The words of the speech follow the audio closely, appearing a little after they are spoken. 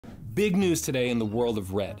Big news today in the world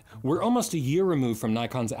of Red. We're almost a year removed from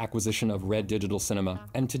Nikon's acquisition of Red Digital Cinema,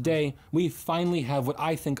 and today we finally have what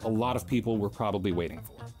I think a lot of people were probably waiting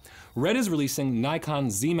for. Red is releasing Nikon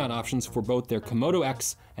Z-Mount options for both their KOMODO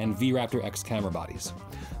X and V-RAPTOR X camera bodies.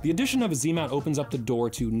 The addition of a Z-Mount opens up the door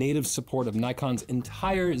to native support of Nikon's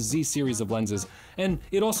entire Z series of lenses, and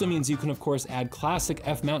it also means you can of course add classic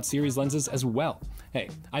F-mount series lenses as well. Hey,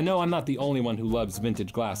 I know I'm not the only one who loves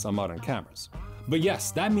vintage glass on modern cameras. But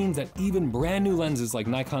yes, that means that even brand new lenses like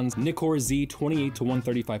Nikon's Nikon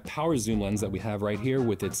Z-28-135 power zoom lens that we have right here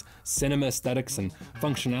with its cinema aesthetics and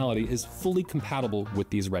functionality is fully compatible with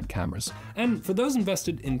these Red cameras. And for those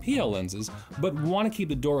invested in PL lenses, but want to keep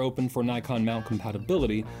the door open for Nikon mount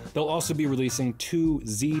compatibility, they'll also be releasing two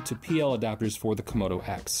Z to PL adapters for the KOMODO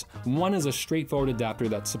X. One is a straightforward adapter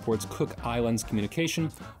that supports Cooke eye lens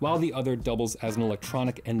communication, while the other doubles as an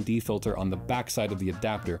electronic ND filter on the backside of the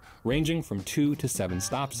adapter, ranging from 2 to 7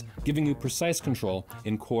 stops, giving you precise control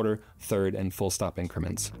in quarter, third, and full stop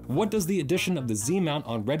increments. What does the addition of the Z-Mount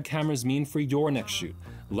on Red cameras mean for your next shoot?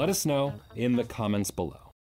 Let us know in the comments below.